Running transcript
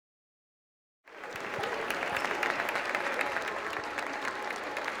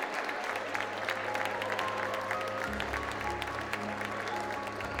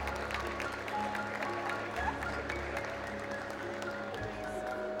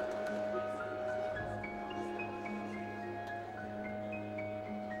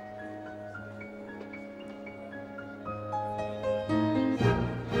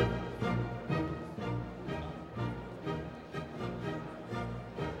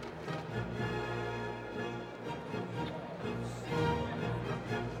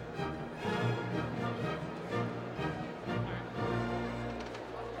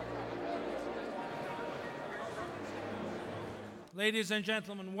Ladies and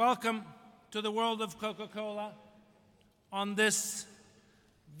gentlemen, welcome to the world of Coca-Cola on this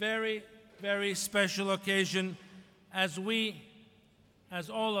very, very special occasion as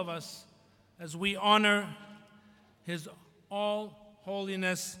all of us, as we honor His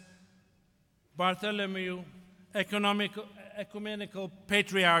All-Holiness Bartholomew, Ecumenical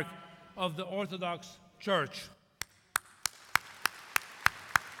Patriarch of the Orthodox Church.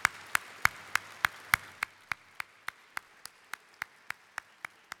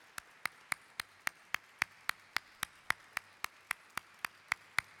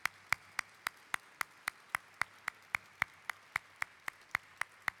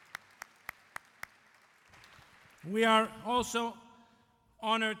 We are also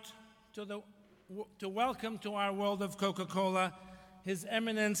honored to welcome to our world of Coca-Cola His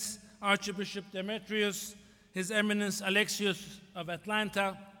Eminence Archbishop Demetrius, His Eminence Alexius of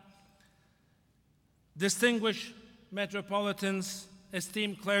Atlanta, distinguished metropolitans,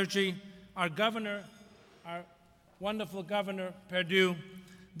 esteemed clergy, our governor, our wonderful governor, Perdue,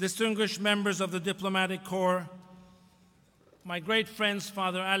 distinguished members of the diplomatic corps, my great friends,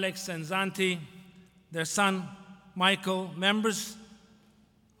 Father Alex and Zanti, their son, Michael, members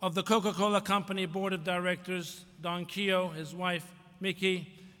of the Coca-Cola Company Board of Directors, Don Keogh, his wife, Mickey,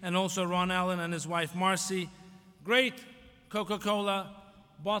 and also Ron Allen and his wife, Marcy, great Coca-Cola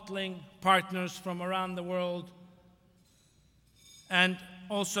bottling partners from around the world, and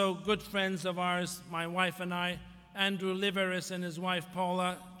also good friends of ours, my wife and I, Andrew Liveris and his wife,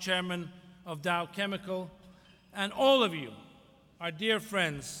 Paula, chairman of Dow Chemical, and all of you, our dear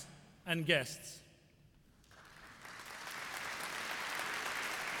friends and guests.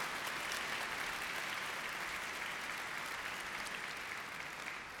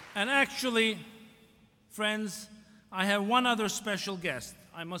 And actually, friends, I have one other special guest.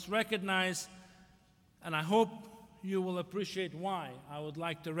 I must recognize, and I hope you will appreciate why I would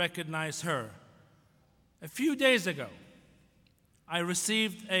like to recognize her. A few days ago, I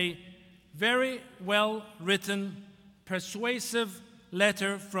received a very well-written, persuasive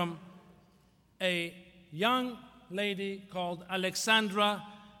letter from a young lady called Alexandra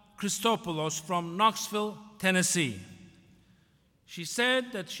Christopoulos from Knoxville, Tennessee. She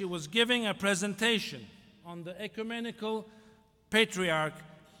said that she was giving a presentation on the Ecumenical Patriarch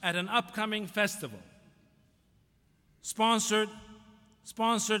at an upcoming festival, sponsored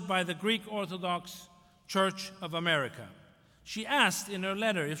by the Greek Orthodox Church of America. She asked in her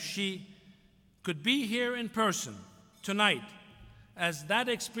letter if she could be here in person tonight, as that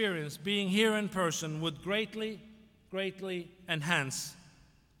experience, being here in person, would greatly, greatly enhance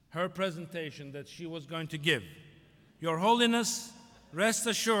her presentation that she was going to give. Your Holiness, rest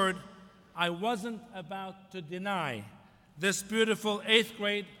assured, I wasn't about to deny this beautiful 8th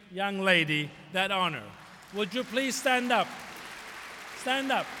grade young lady that honor. Would you please stand up?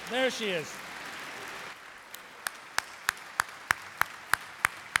 Stand up. There she is.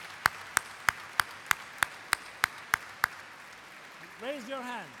 Raise your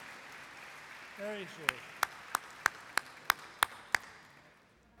hand. There she is.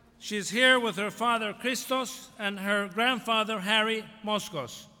 She's here with her father, Christos, and her grandfather, Harry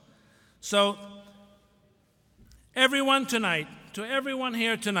Moskos. So, everyone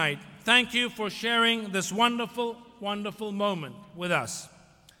here tonight, thank you for sharing this wonderful, wonderful moment with us.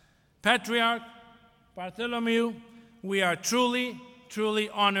 Patriarch Bartholomew, we are truly, truly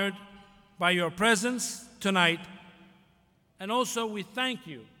honored by your presence tonight. And also, we thank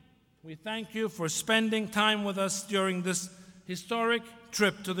you. We thank you for spending time with us during this historic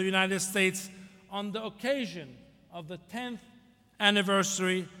trip to the United States on the occasion of the 10th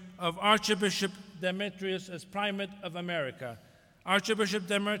anniversary of Archbishop Demetrius as Primate of America. Archbishop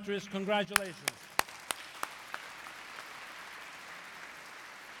Demetrius, congratulations.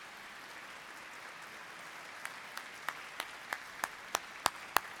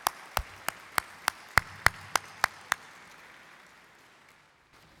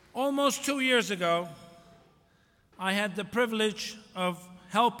 Almost 2 years ago, I had the privilege of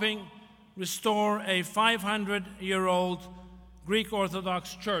helping restore a 500-year-old Greek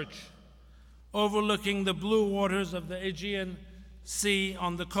Orthodox church overlooking the blue waters of the Aegean Sea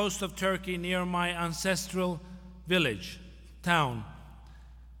on the coast of Turkey near my ancestral town.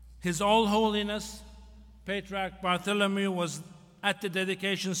 His All-Holiness, Patriarch Bartholomew, was at the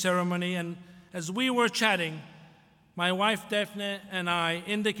dedication ceremony, and as we were chatting, my wife Daphne and I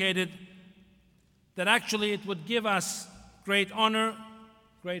indicated that actually it would give us great honor,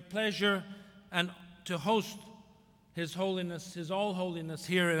 great pleasure, and to host His Holiness, His All-Holiness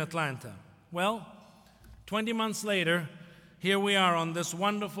here in Atlanta. Well, 20 months later, here we are on this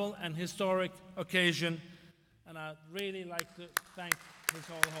wonderful and historic occasion, and I'd really like to thank His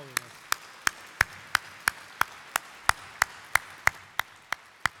All Holiness.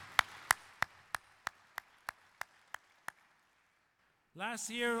 Last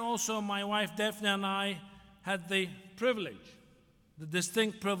year also my wife Daphne and I had the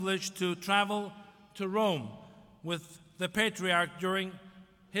distinct privilege to travel to Rome with the Patriarch during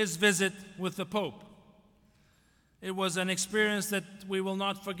his visit with the Pope. It was an experience that we will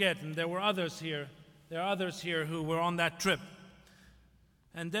not forget, and there are others here who were on that trip.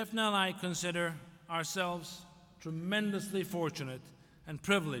 And Daphne and I consider ourselves tremendously fortunate and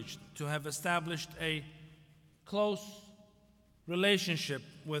privileged to have established a close relationship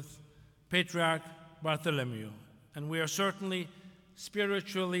with Patriarch Bartholomew, and we are certainly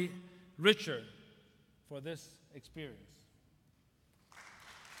spiritually richer for this experience.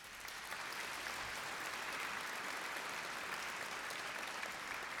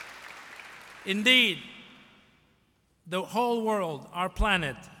 Indeed, the whole world, our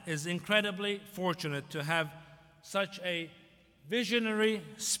planet, is incredibly fortunate to have such a visionary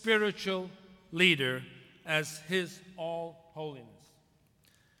spiritual leader as His All Holiness.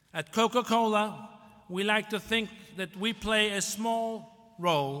 At Coca-Cola, we like to think that we play a small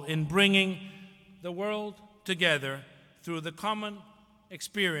role in bringing the world together through the common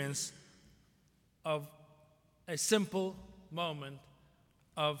experience of a simple moment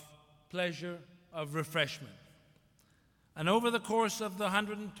of pleasure, of refreshment. And over the course of the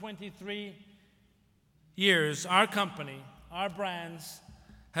 123 years, our company, our brands,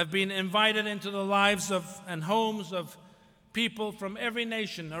 have been invited into the lives of and homes of people from every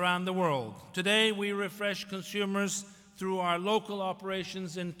nation around the world. Today, we refresh consumers through our local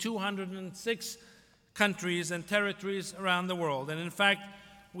operations in 206 countries and territories around the world. And in fact,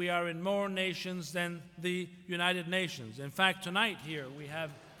 we are in more nations than the United Nations. In fact, tonight here we have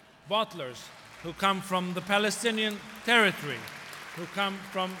bottlers who come from the Palestinian territory, who come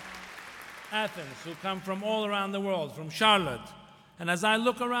from Athens, who come from all around the world, from Charlotte. And as I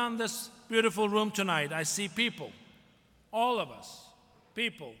look around this beautiful room tonight, I see people, all of us,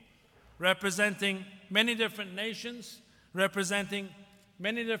 people representing many different nations, representing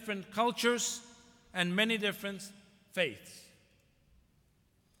many different cultures and many different faiths.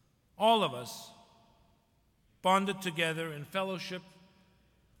 All of us bonded together in fellowship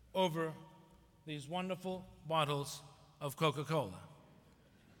over these wonderful bottles of Coca-Cola.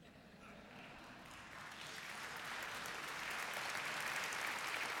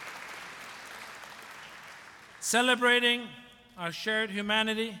 Celebrating our shared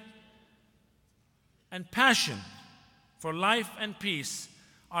humanity and passion for life and peace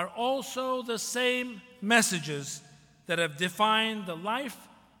are also the same messages that have defined the life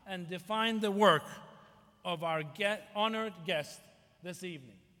and defined the work of our honored guest this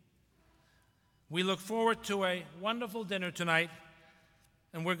evening. We look forward to a wonderful dinner tonight,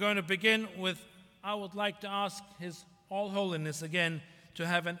 and we're going to begin with, I would like to ask His All Holiness again to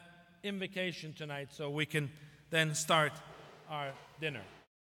have an invocation tonight so we can then start our dinner.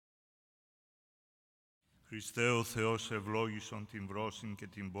 Χριστέ ο Θεός ευλόγησον την βρόσιν και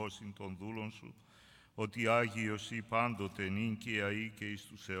την πόσιν των δούλων Σου, ότι Άγιος ή πάντοτε νυν και αεί και εις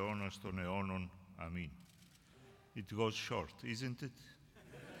τους αιώνας των αιώνων. Αμήν. It goes short, isn't it?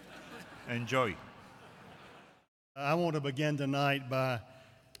 Enjoy. I want to begin tonight by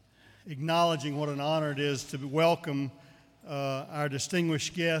acknowledging what an honor it is to welcome our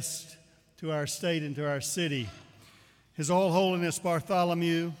distinguished guest to our state and to our city. His All Holiness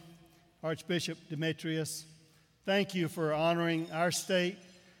Bartholomew, Archbishop Demetrius, thank you for honoring our state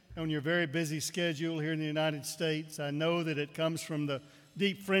on your very busy schedule here in the United States. I know that it comes from the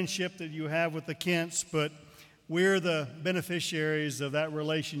deep friendship that you have with the Kents, but we're the beneficiaries of that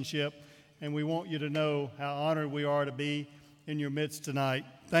relationship, and we want you to know how honored we are to be in your midst tonight.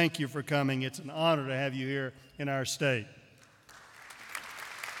 Thank you for coming. It's an honor to have you here in our state.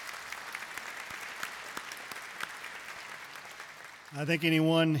 I think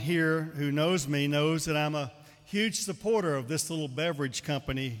anyone here who knows me knows that I'm a huge supporter of this little beverage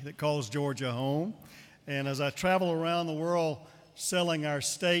company that calls Georgia home. And as I travel around the world selling our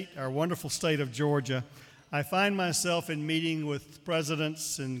state, our wonderful state of Georgia, I find myself in meeting with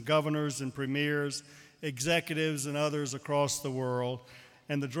presidents and governors and premiers, executives and others across the world.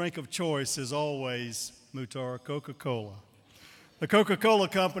 And the drink of choice is always, Muhtar, Coca-Cola. The Coca-Cola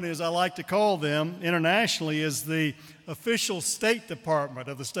Company, as I like to call them internationally, is the official State Department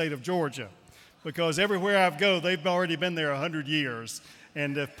of the state of Georgia, because everywhere I go, they've already been there 100 years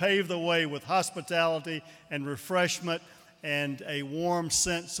and have paved the way with hospitality and refreshment and a warm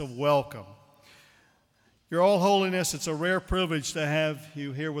sense of welcome. Your All Holiness, it's a rare privilege to have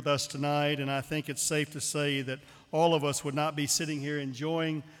you here with us tonight, and I think it's safe to say that all of us would not be sitting here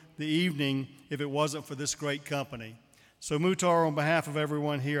enjoying the evening if it wasn't for this great company. So Muhtar, on behalf of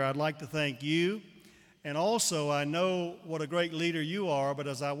everyone here, I'd like to thank you. And also, I know what a great leader you are, but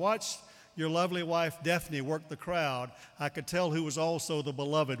as I watched your lovely wife, Daphne, work the crowd, I could tell who was also the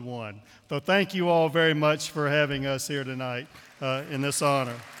beloved one. So thank you all very much for having us here tonight in this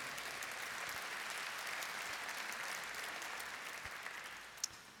honor.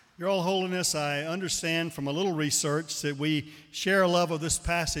 Your All Holiness, I understand from a little research that we share a love of this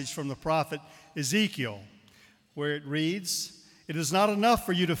passage from the prophet Ezekiel, where it reads, "It is not enough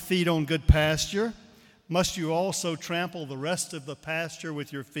for you to feed on good pasture. Must you also trample the rest of the pasture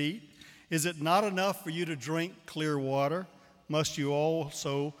with your feet? Is it not enough for you to drink clear water? Must you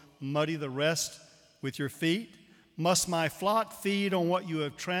also muddy the rest with your feet? Must my flock feed on what you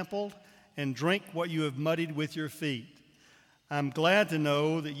have trampled and drink what you have muddied with your feet?" I'm glad to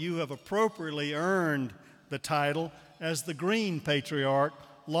know that you have appropriately earned the title as the Green Patriarch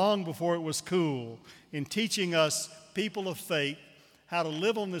long before it was cool, in teaching us people of faith how to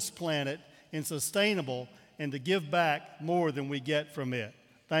live on this planet in sustainable and to give back more than we get from it.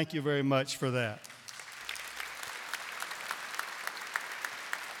 Thank you very much for that.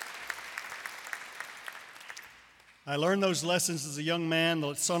 I learned those lessons as a young man,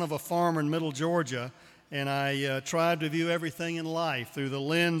 the son of a farmer in middle Georgia, and I tried to view everything in life through the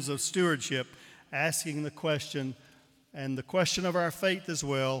lens of stewardship, asking the question, and the question of our faith as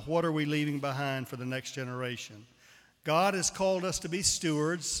well, what are we leaving behind for the next generation? God has called us to be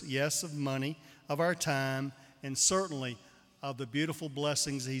stewards, yes, of money, of our time, and certainly of the beautiful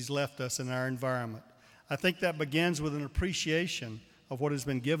blessings He's left us in our environment. I think that begins with an appreciation of what has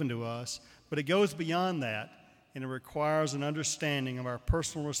been given to us, but it goes beyond that, and it requires an understanding of our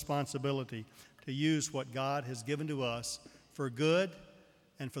personal responsibility to use what God has given to us for good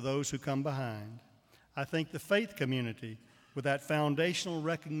and for those who come behind. I think the faith community, with that foundational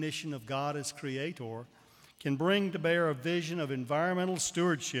recognition of God as Creator, can bring to bear a vision of environmental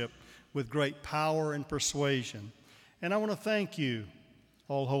stewardship with great power and persuasion. And I want to thank you,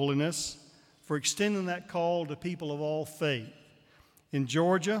 All Holiness, for extending that call to people of all faith. In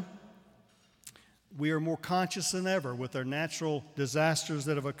Georgia, we are more conscious than ever with our natural disasters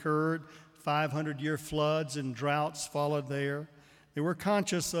that have occurred. 500-year floods and droughts followed there. And we're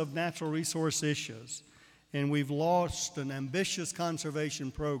conscious of natural resource issues. And we've lost an ambitious conservation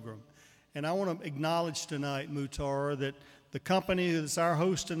program. And I want to acknowledge tonight, Muhtar, that the company that's our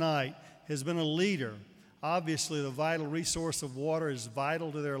host tonight has been a leader. Obviously, the vital resource of water is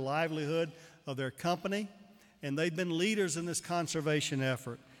vital to their livelihood of their company. And they've been leaders in this conservation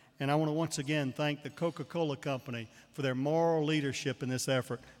effort. And I want to once again thank the Coca-Cola Company for their moral leadership in this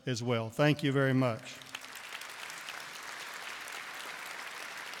effort as well. Thank you very much.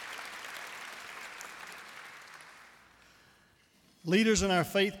 Leaders in our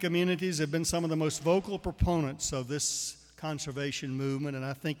faith communities have been some of the most vocal proponents of this conservation movement, and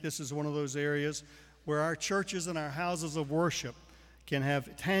I think this is one of those areas where our churches and our houses of worship can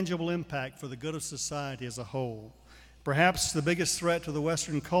have tangible impact for the good of society as a whole. Perhaps the biggest threat to the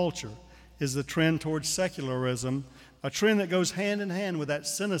Western culture is the trend towards secularism, a trend that goes hand in hand with that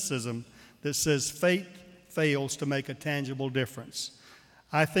cynicism that says faith fails to make a tangible difference.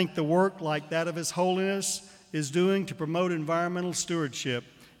 I think the work like that of His Holiness is doing to promote environmental stewardship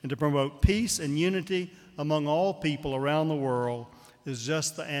and to promote peace and unity among all people around the world is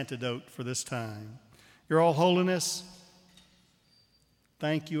just the antidote for this time. Your All Holiness,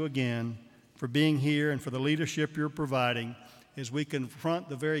 thank you again for being here and for the leadership you're providing as we confront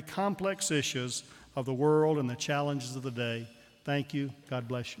the very complex issues of the world and the challenges of the day. Thank you. God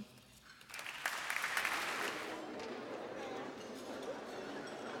bless you.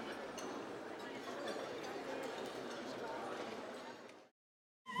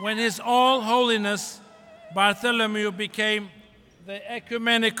 When His All Holiness Bartholomew became the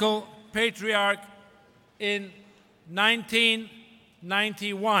ecumenical patriarch in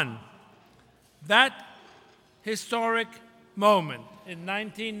 1991, that historic moment in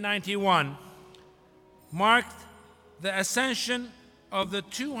 1991 marked the ascension of the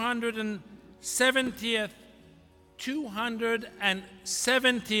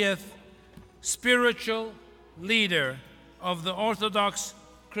 270th spiritual leader of the Orthodox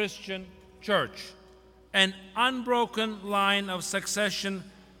Christian Church, an unbroken line of succession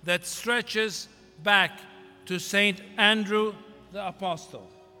that stretches back to St. Andrew the Apostle.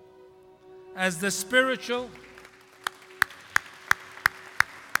 As the spiritual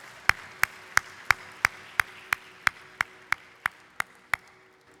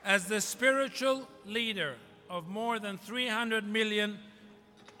As the spiritual leader of more than 300 million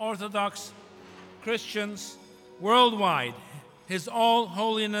Orthodox Christians worldwide, His All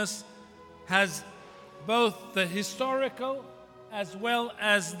Holiness has both the historical as well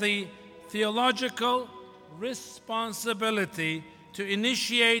as the theological responsibility to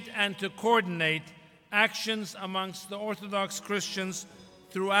initiate and to coordinate actions amongst the Orthodox Christians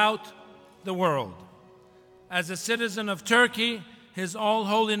throughout the world. As a citizen of Turkey, His All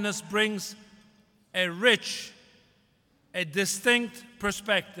Holiness brings a rich, a distinct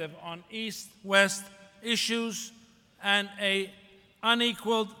perspective on East-West issues and an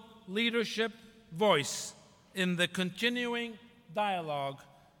unequaled leadership voice in the continuing dialogue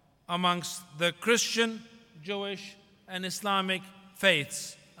amongst the Christian, Jewish, and Islamic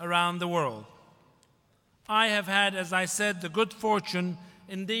faiths around the world. I have had, as I said, the good fortune,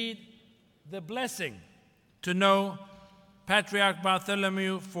 indeed the blessing, to know Patriarch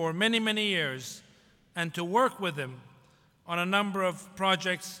Bartholomew for many, many years and to work with him on a number of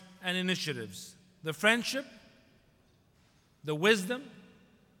projects and initiatives. The friendship, the wisdom,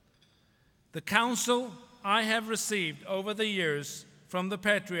 the counsel I have received over the years from the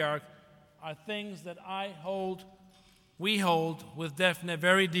Patriarch are things that we hold with Daphne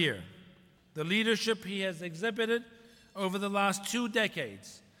very dear. The leadership he has exhibited over the last 2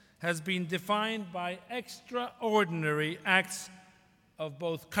 decades has been defined by extraordinary acts of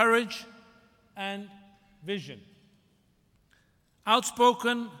both courage and vision.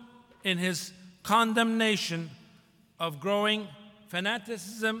 Outspoken in his condemnation of growing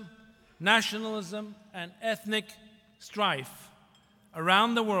fanaticism, nationalism, and ethnic strife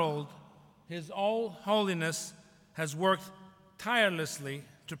around the world, His All Holiness has worked tirelessly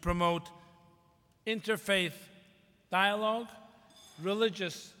to promote interfaith dialogue,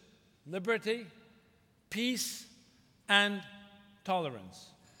 religious liberty, peace, and tolerance.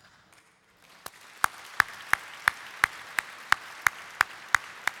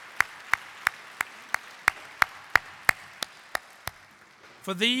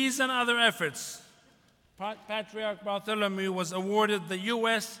 For these and other efforts, Patriarch Bartholomew was awarded the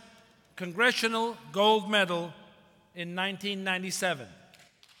U.S. Congressional Gold Medal in 1997.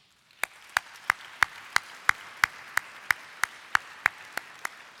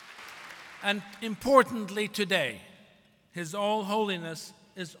 And importantly today, His All Holiness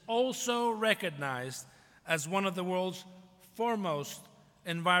is also recognized as one of the world's foremost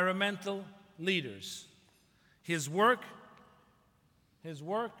environmental leaders. His work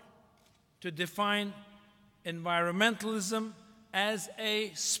to define environmentalism as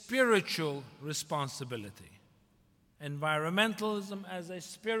a spiritual responsibility. Environmentalism as a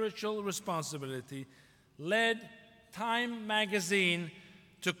spiritual responsibility led Time magazine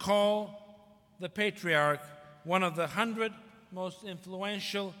to call the Patriarch one of the 100 most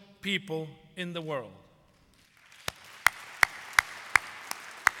influential people in the world.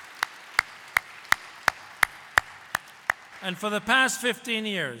 And for the past 15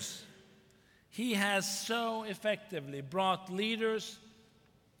 years, he has so effectively brought leaders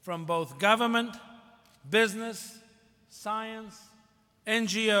from both government, business, science,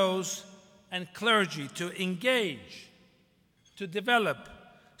 NGOs, and clergy to engage, to develop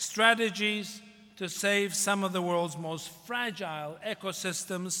strategies to save some of the world's most fragile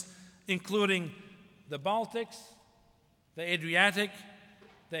ecosystems, including the Baltics, the Adriatic,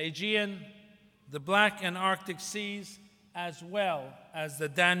 the Aegean, the Black and Arctic Seas, as well as the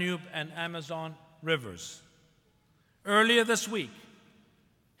Danube and Amazon rivers. Earlier this week,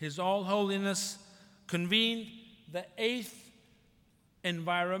 His All Holiness convened the 8th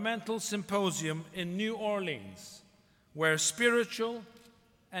Environmental Symposium in New Orleans, where spiritual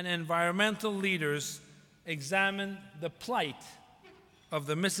and environmental leaders examined the plight of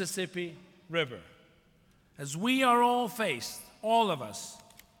the Mississippi River. As we are all faced, all of us,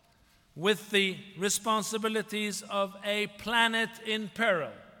 with the responsibilities of a planet in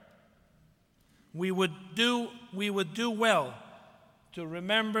peril, we would do well to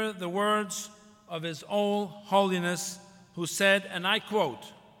remember the words of His All Holiness, who said, and I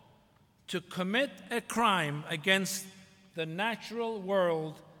quote, "To commit a crime against the natural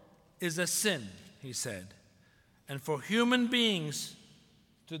world is a sin," he said, "and for human beings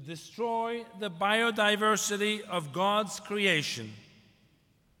to destroy the biodiversity of God's creation,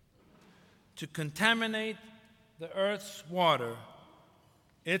 to contaminate the earth's water,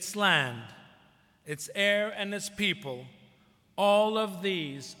 its land, its air, and its people, all of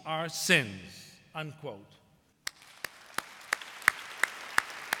these are sins," unquote.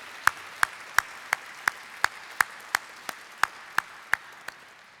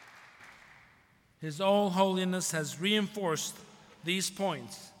 His All Holiness has reinforced these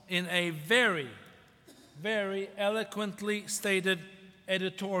points in a very, very eloquently stated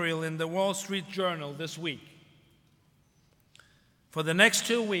editorial in the Wall Street Journal this week. For the next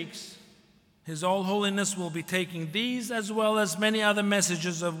 2 weeks, His All Holiness will be taking these as well as many other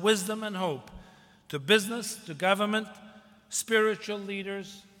messages of wisdom and hope to business, to government, spiritual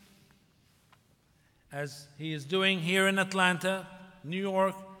leaders, as he is doing here in Atlanta, New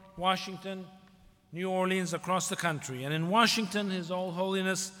York, Washington, New Orleans, across the country. And in Washington, His All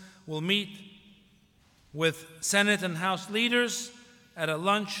Holiness will meet with Senate and House leaders at a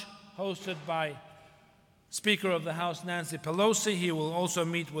lunch hosted by Speaker of the House Nancy Pelosi. He will also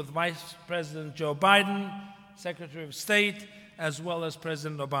meet with Vice President Joe Biden, Secretary of State, as well as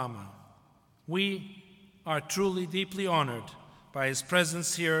President Obama. We are truly deeply honored by his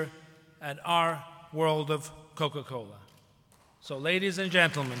presence here at our world of Coca-Cola. So, ladies and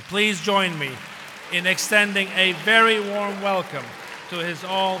gentlemen, please join me in extending a very warm welcome to His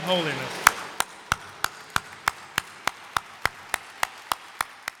All Holiness.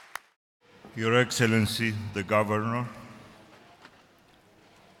 Your Excellency, the Governor,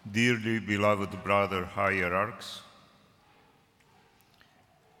 dearly beloved brother hierarchs,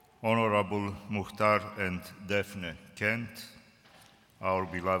 Honorable Muhtar and Daphne Kent, our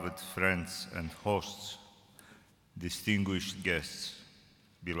beloved friends and hosts, distinguished guests,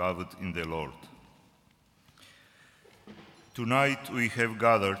 beloved in the Lord. Tonight we have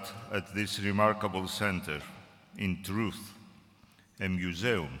gathered at this remarkable center, in truth, a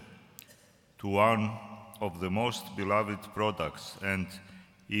museum, to one of the most beloved products and,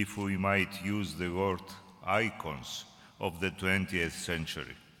 if we might use the word, icons of the 20th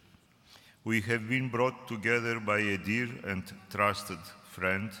century. We have been brought together by a dear and trusted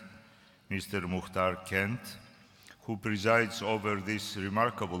friend, Mr. Muhtar Kent, who presides over this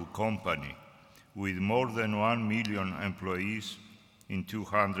remarkable company with more than 1 million employees in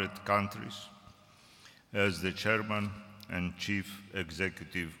 200 countries as the chairman and chief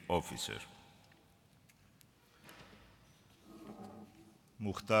executive officer.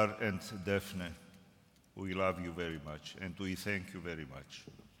 Muhtar and Daphne, we love you very much and we thank you very much.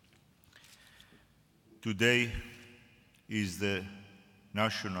 Today is the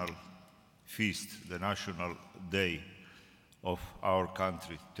national feast, the national day of our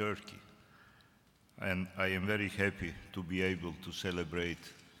country, Turkey. And I am very happy to be able to celebrate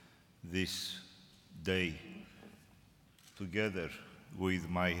this day together with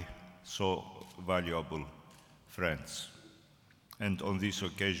my so valuable friends. And on this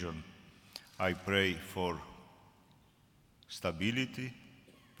occasion, I pray for stability,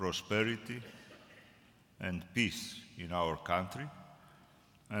 prosperity, and peace in our country,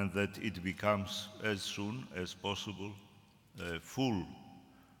 and that it becomes as soon as possible a full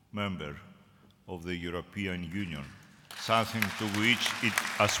member of the European Union, something to which it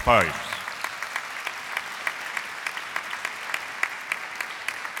aspires.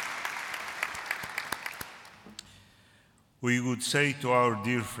 We would say to our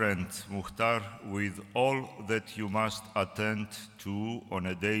dear friend Muhtar, with all that you must attend to on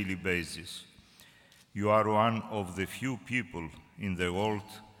a daily basis, you are one of the few people in the world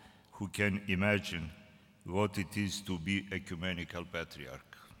who can imagine what it is to be ecumenical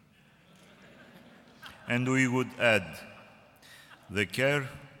patriarch. And we would add, the care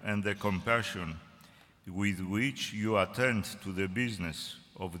and the compassion with which you attend to the business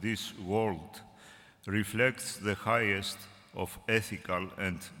of this world reflects the highest of ethical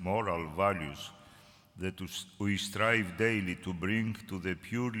and moral values that we strive daily to bring to the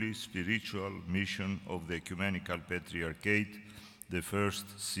purely spiritual mission of the Ecumenical Patriarchate, the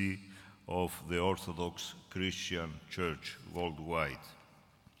first see of the Orthodox Christian Church worldwide.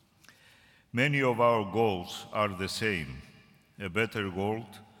 Many of our goals are the same: a better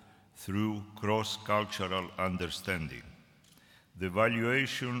world through cross-cultural understanding, the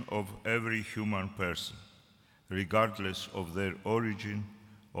valuation of every human person, regardless of their origin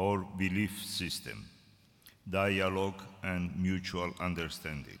or belief system, dialogue and mutual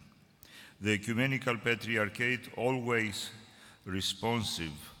understanding. The Ecumenical Patriarchate, always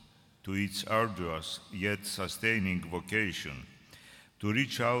responsive to its arduous yet sustaining vocation to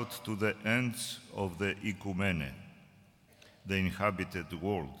reach out to the ends of the ecumene, the inhabited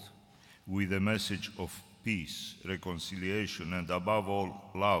world, with a message of peace, reconciliation, and above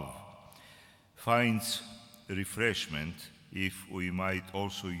all, love, finds refreshment, if we might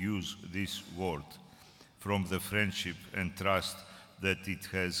also use this word, from the friendship and trust that it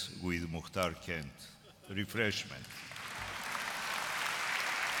has with Muhtar Kent. Refreshment.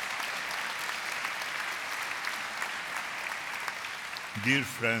 Dear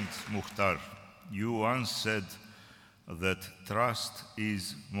friend Muhtar, you once said that trust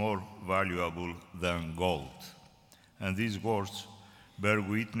is more valuable than gold. And these words bear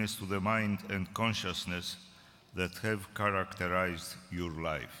witness to the mind and consciousness that have characterized your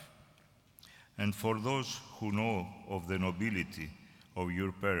life. And for those who know of the nobility of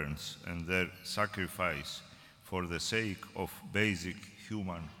your parents and their sacrifice for the sake of basic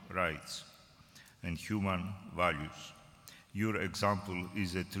human rights and human values, your example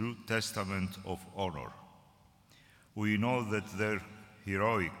is a true testament of honor. We know that their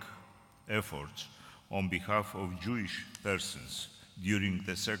heroic efforts on behalf of Jewish persons during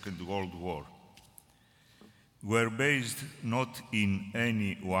the Second World War were based not in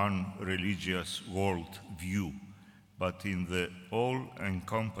any one religious world view, but in the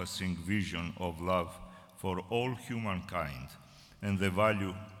all-encompassing vision of love for all humankind and the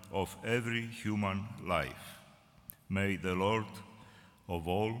value of every human life. May the Lord of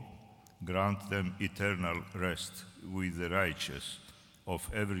all grant them eternal rest with the righteous of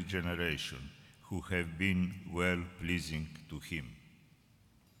every generation who have been well-pleasing to him.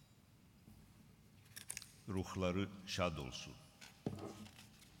 Ruhları şad olsun.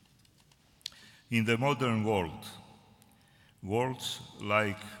 In the modern world, words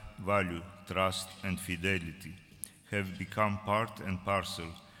like value, trust, and fidelity have become part and parcel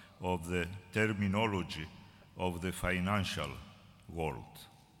of the terminology of the financial world.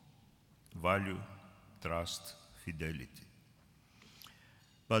 Value, trust, fidelity.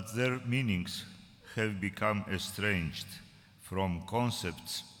 But their meanings have become estranged from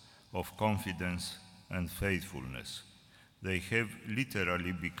concepts of confidence and faithfulness. They have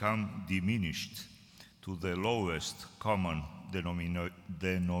literally become diminished to the lowest common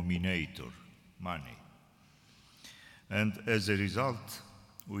denominator, money. And as a result,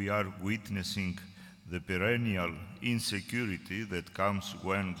 we are witnessing the perennial insecurity that comes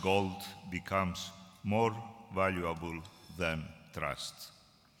when gold becomes more valuable than trust.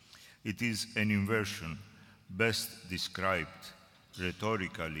 It is an inversion best described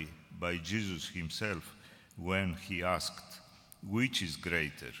rhetorically by Jesus himself when he asked, "Which is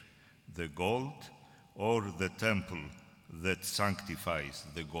greater, the gold or the temple that sanctifies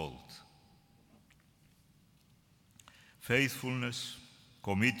the gold?" Faithfulness,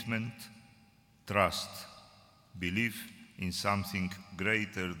 commitment, trust, belief in something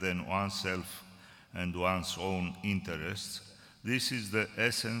greater than oneself and one's own interests, this is the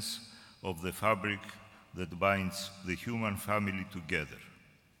essence of the fabric that binds the human family together.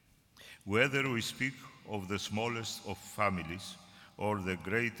 Whether we speak of the smallest of families or the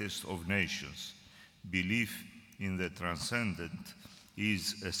greatest of nations, belief in the transcendent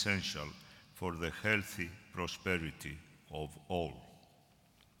is essential for the healthy prosperity of all.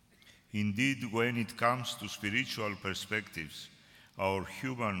 Indeed, when it comes to spiritual perspectives, our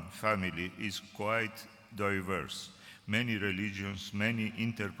human family is quite diverse. Many religions, many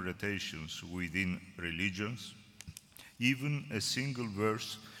interpretations within religions, even a single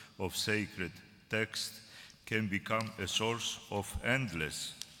verse of sacred text can become a source of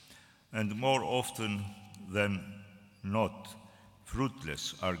endless and more often than not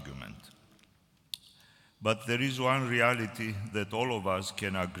fruitless argument. But there is one reality that all of us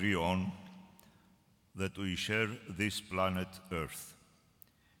can agree on, that we share this planet Earth.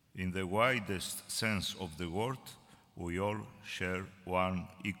 In the widest sense of the word, we all share one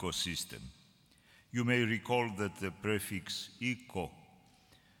ecosystem. You may recall that the prefix eco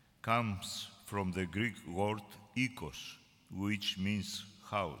comes from the Greek word ekos, which means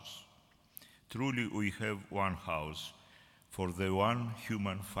house. Truly, we have one house for the one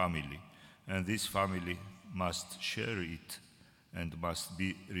human family, and this family must share it and must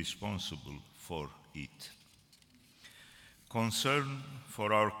be responsible for it. Concern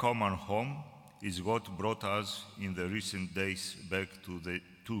for our common home is what brought us in the recent days back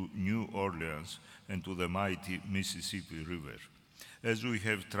to New Orleans and to the mighty Mississippi River. As we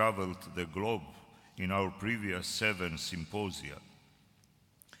have traveled the globe in our previous 7 symposia,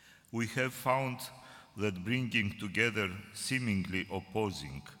 we have found that bringing together seemingly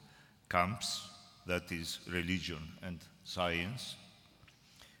opposing camps, that is, religion and science,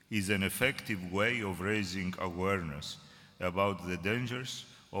 is an effective way of raising awareness about the dangers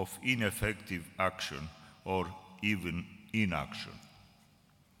of ineffective action or even inaction.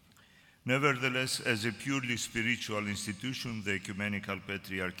 Nevertheless, as a purely spiritual institution, the Ecumenical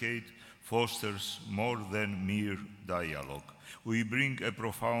Patriarchate fosters more than mere dialogue. We bring a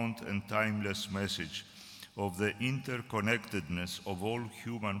profound and timeless message of the interconnectedness of all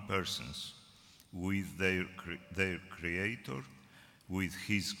human persons with their Creator, with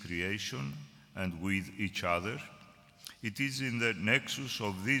His creation, and with each other. It is in the nexus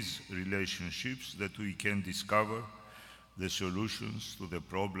of these relationships that we can discover the solutions to the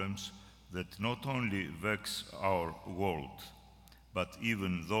problems that not only vex our world, but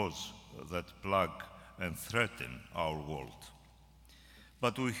even those that plague and threaten our world.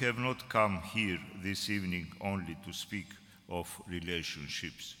 But we have not come here this evening only to speak of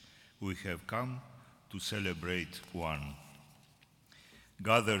relationships. We have come to celebrate one.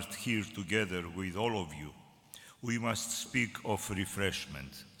 Gathered here together with all of you, we must speak of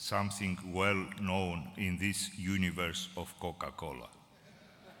refreshment, something well known in this universe of Coca-Cola.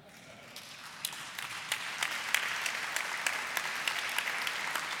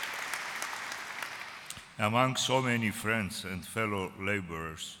 Among so many friends and fellow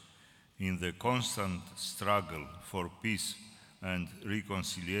laborers in the constant struggle for peace and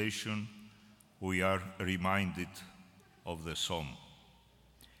reconciliation, we are reminded of the psalm.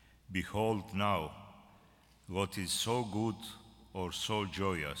 Behold now, what is so good or so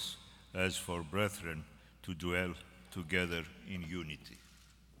joyous as for brethren to dwell together in unity.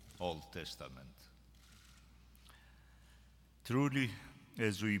 Old Testament. Truly,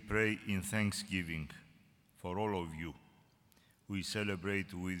 as we pray in thanksgiving for all of you, we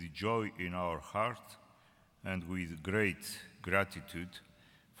celebrate with joy in our heart and with great gratitude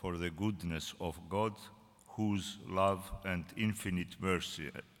for the goodness of God, whose love and infinite mercy,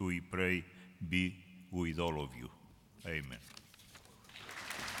 we pray, be with all of you. Amen.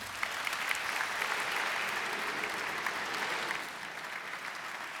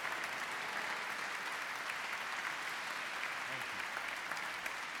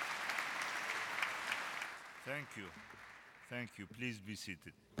 Thank you. Thank you. Please be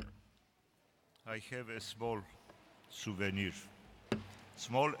seated. I have a small souvenir,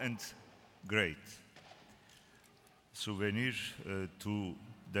 small and great. Souvenir to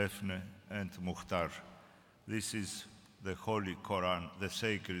Daphne and Muhtar. This is the Holy Quran, the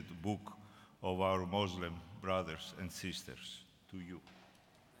sacred book of our Muslim brothers and sisters. To you.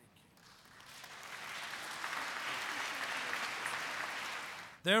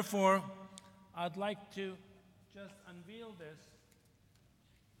 Therefore, I'd like to just unveil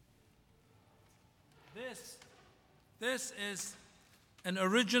this. This is an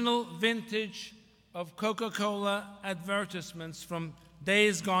original vintage of Coca-Cola advertisements from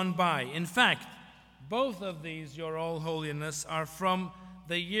days gone by. In fact, both of these, Your All Holiness, are from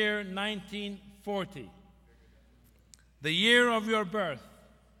the year 1940, the year of your birth.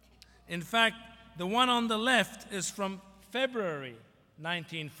 In fact, the one on the left is from February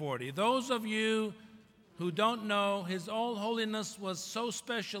 1940. Those of you who don't know, His All Holiness was so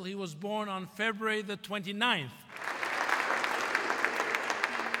special, he was born on February the 29th.